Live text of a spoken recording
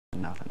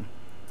Nothing.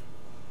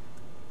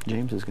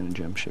 James is going to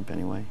jump ship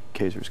anyway.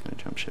 Kaiser's going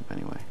to jump ship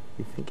anyway.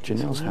 You think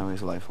Janelle's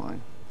Howie's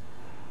lifeline.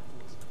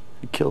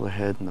 You kill the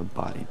head and the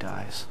body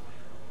dies.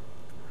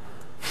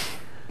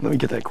 Let me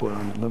get that quote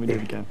on it. Let me do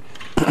it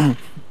again.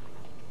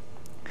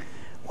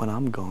 When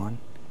I'm gone,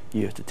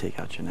 you have to take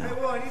out Janelle.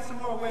 Hey, Will, I need some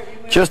more weight.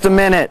 Just a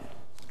minute.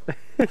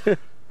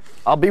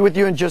 I'll be with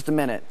you in just a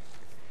minute.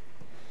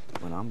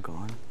 When I'm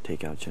gone,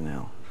 take out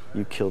Janelle.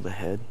 You kill the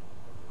head,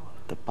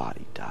 the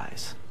body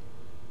dies.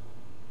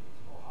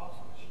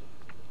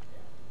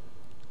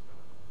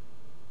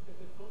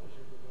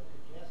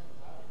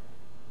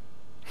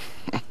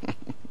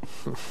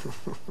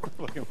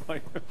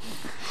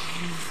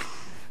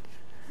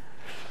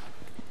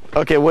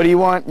 Okay, what do you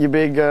want, you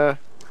big,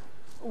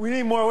 We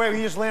need more weight.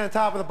 We just lay on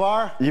top of the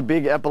bar. you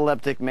big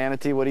epileptic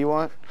manatee? What do you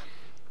want?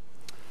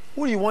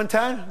 What are you,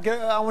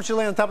 110? I want you to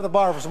lay on top of the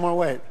bar for some more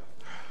weight.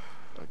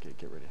 Okay,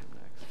 get rid of him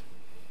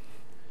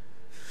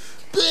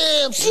next.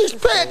 Damn, she's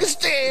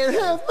Pakistan.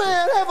 Half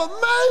man, half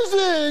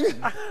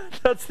amazing.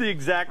 That's the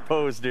exact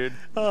pose, dude.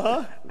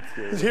 Uh-huh.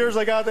 His hair's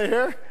like out there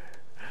here.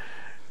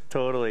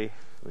 Totally.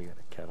 We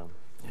gotta cut him.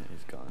 Yeah,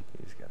 he's gone.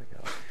 He's gotta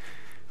go.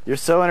 You're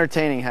so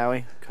entertaining,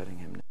 Howie. Cutting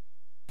him next.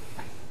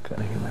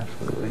 Cutting him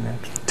absolutely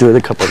next. Do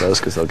a couple of those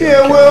because they'll get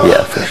Yeah, Will.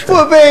 Yeah, for sure.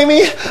 Well,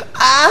 baby.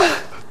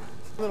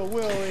 Little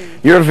Willie.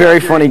 You're a very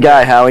funny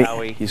guy, Howie.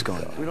 Howie. He's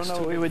gone. We don't know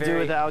what we would do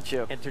without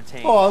you.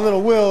 Entertaining. Oh,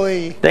 little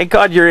Willie. Thank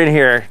God you're in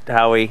here,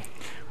 Howie.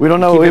 We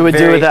don't know what we would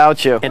do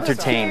without you.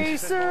 Entertained.